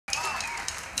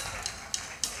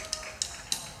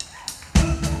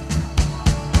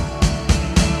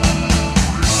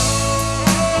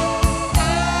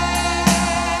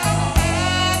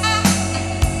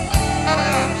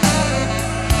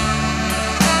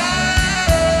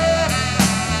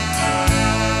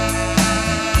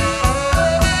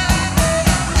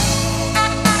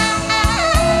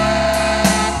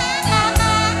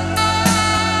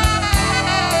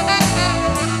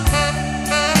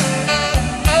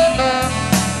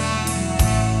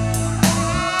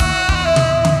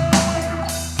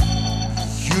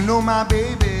my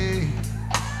baby,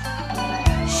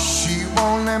 she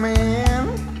won't let me in.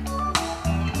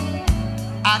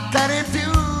 I got a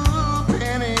few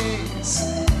pennies,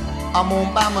 I'm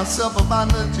gonna buy myself a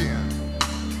bottle of gin.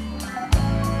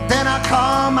 Then I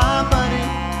call my buddy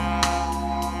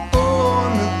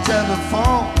on the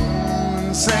telephone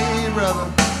and say, brother,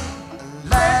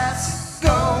 let's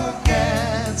go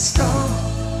get stoned.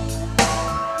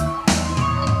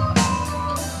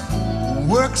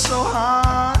 Work so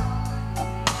hard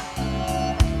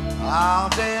all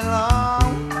day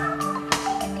long.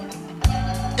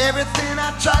 Everything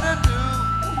I try to do,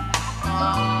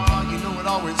 oh, you know it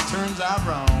always turns out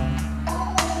wrong.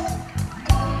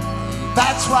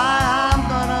 That's why I'm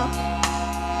gonna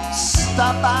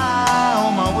stop by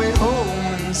on my way home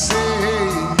and say,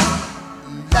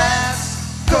 let's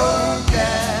go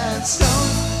get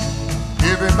stoned.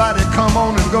 Everybody come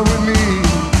on and go with me.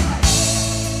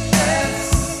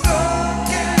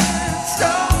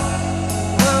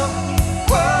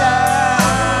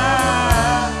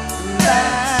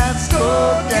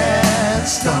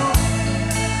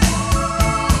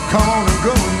 Come on and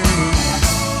go with me.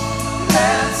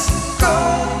 Let's go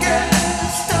get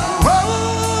stoned. Whoa,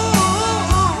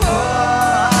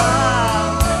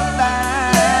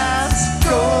 let's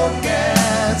go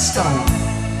get stoned.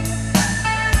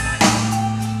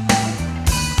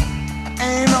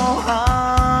 Ain't no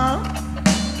harm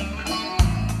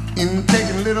in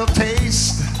taking a little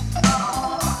taste,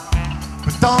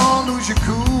 but don't lose your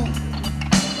cool.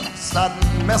 Start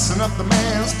messing up the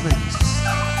man's place.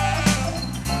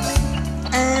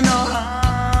 Ain't no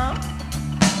harm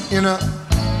in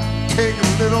take a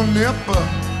little nipper,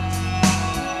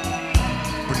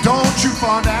 but don't you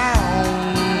fall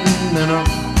down and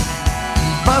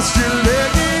bust your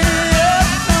leg.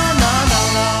 No, no, no,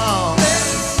 no.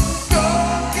 Let's go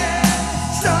get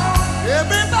stoned.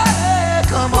 Everybody,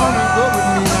 come on and go with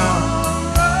me now.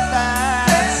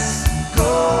 Let's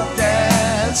go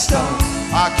get stoned.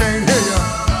 I can't hear you.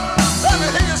 Let me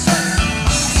hear you say.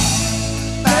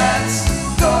 Let's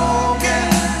go get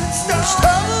stoned.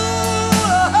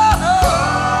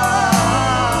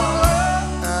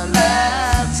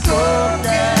 Let's go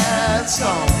get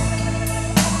stoned.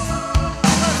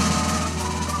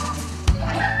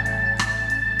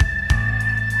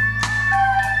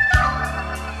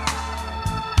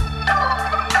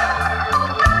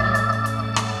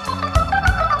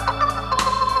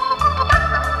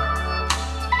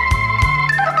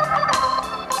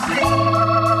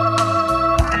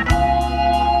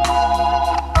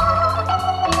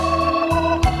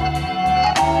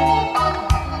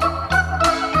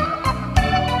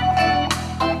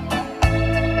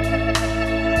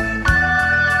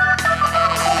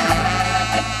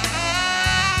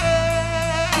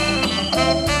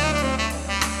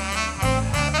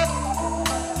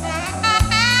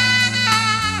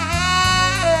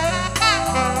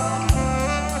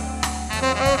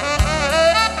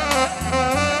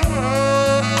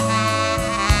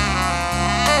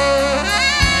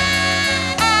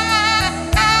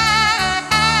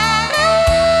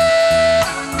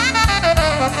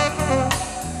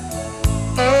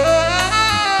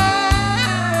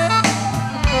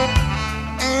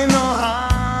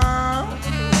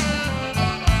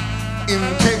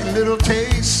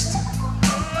 Taste,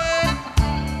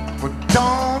 but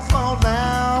don't fall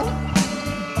down.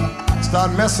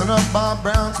 Start messing up Bob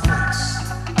Brown's place.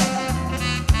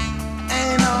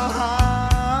 Ain't no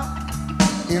harm,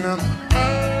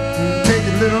 take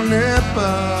a little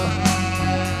nipper,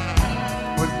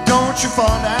 but don't you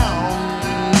fall down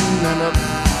and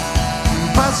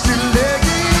bust your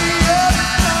leg.